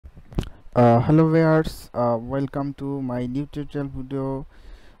Hello viewers, welcome to my new tutorial video.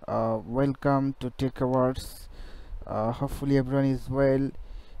 Welcome to Tech Awards. Hopefully everyone is well.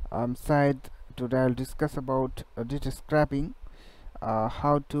 I'm Syed. Today I'll discuss about data scraping,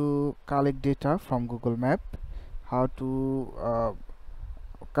 how to collect data from Google Map, how to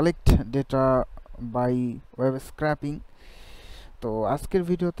collect data by web scraping. তো আজকের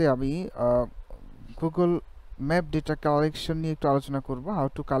ভিডিওতে আমি Google map data collection নিয়ে একটু আলোচনা করব, how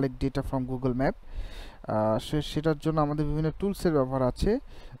to collect data from Google map. সেটার জন্য আমাদের বিভিন্ন টুলসের ব্যবহার আছে,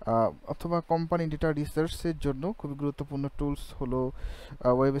 অথবা কোম্পানি ডেটা রিসার্চের জন্য খুবই গুরুত্বপূর্ণ টুলস হলো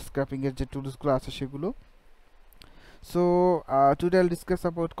ওয়েব স্ক্র্যাপিংয়ের যে টুলসগুলো আছে সেগুলো। সো টুডে আইল discuss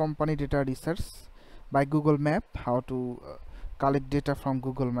about company data research by Google map, how to collect data from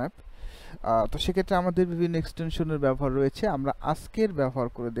Google map. তো সেক্ষেত্রে আমাদের বিভিন্ন এক্সটেনশনের ব্যবহার রয়েছে, আমরা আজকের ব্যবহার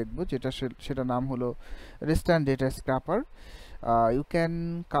করে দেখব সেটা নাম হলো instant data scraper. You can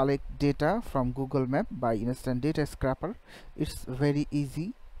collect data from Google Map by Instant Data Scraper. It's very easy.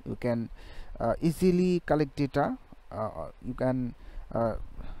 You can easily collect data. You can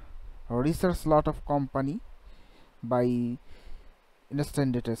research lot of company by Instant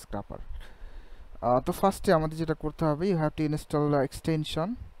Data Scraper. তো ফার্স্টে আমাদের যেটা করতে হবে, you have to install extension.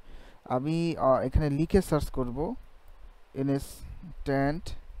 আমি এখানে লিখে search করব Instant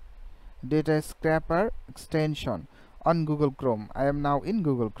Data Scraper extension on Google Chrome. I am now in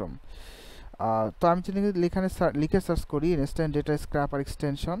Google Chrome. তো আমি যদি লিখে সার্চ করি Instant Data Scraper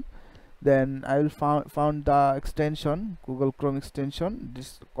extension, then I will found the extension, Google Chrome extension. This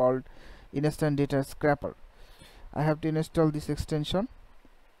is called Instant Data Scraper. I have to install this extension.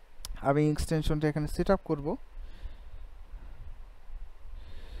 আমি এক্সটেনশনটা এখানে set up করব।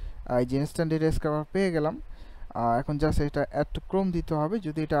 এই যে ইনস্ট্যান্ট ডেটা স্ক্র্যাপার পেয়ে গেলাম। এখন just এটা add to Chrome দিতে হবে।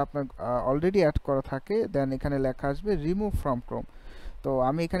 যদি এটা আপনার অলরেডি অ্যাড করা থাকে দেন এখানে লেখা আসবে রিমুভ ফ্রম ক্রোম। তো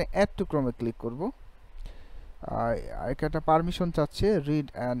আমি এখানে অ্যাড টু ক্রোমে ক্লিক করব। একটা পারমিশন চাচ্ছে, read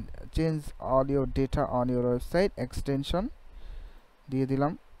and change all your data on your website extension দিয়ে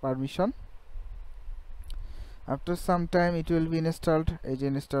দিলাম permission. After some time it will be installed. এই যে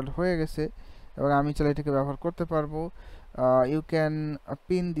ইনস্টলড হয়ে গেছে। এবার আমি চাইলে এটাকে ব্যবহার করতে পারবো। You can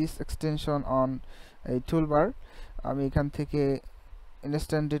pin this extension on এই টুলবার। আমি এখান থেকে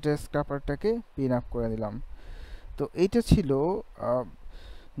ইনস্ট্যান্ট ডেটা স্ক্র্যাপারটাকে পিন আপ করে দিলাম। তো এইটা ছিল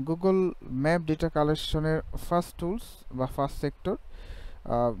গুগল ম্যাপ ডেটা কালেকশনের ফার্স্ট টুলস বা ফার্স্ট সেক্টর।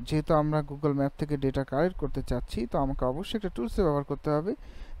 যেহেতু আমরা গুগল ম্যাপ থেকে ডেটা কালেক্ট করতে চাচ্ছি, তো আমাকে অবশ্যই একটা টুলসে ব্যবহার করতে হবে।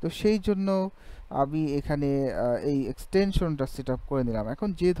 তো সেই জন্য আমি এখানে এই এক্সটেনশনটা সেট আপ করে নিলাম। এখন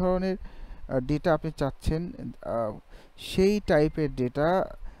যে ধরনের ডেটা আপনি চাচ্ছেন সেই টাইপের ডেটা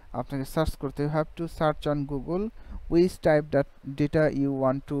আপনাকে সার্চ করতে হবে। Have to search on Google which type that data you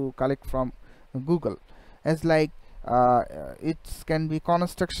want to collect from Google, as like it can be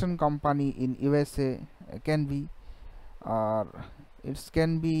construction company in USA, can be, or it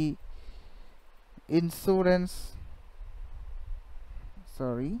can be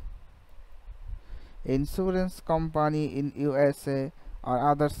insurance company in USA or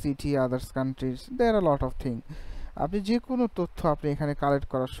other city, other countries. There are a lot of things. আপনি যে কোনো তথ্য আপনি এখানে collect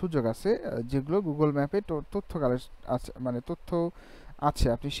করার সুযোগ আছে, যেগুলো গুগল ম্যাপে তথ্য কালেক্ট আছে, মানে তথ্য আছে,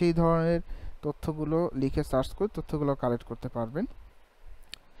 আপনি সেই ধরনের তথ্যগুলো লিখে সার্চ করে তথ্যগুলো কালেক্ট করতে পারবেন।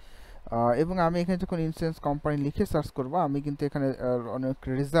 এবং আমি এখানে যখন ইন্স্যুরেন্স কোম্পানি লিখে সার্চ করব, আমি কিন্তু এখানে অনেক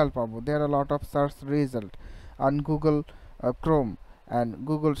রেজাল্ট পাবো। দেয়ার আর lot of search result on Google Chrome and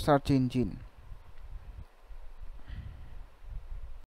Google search engine.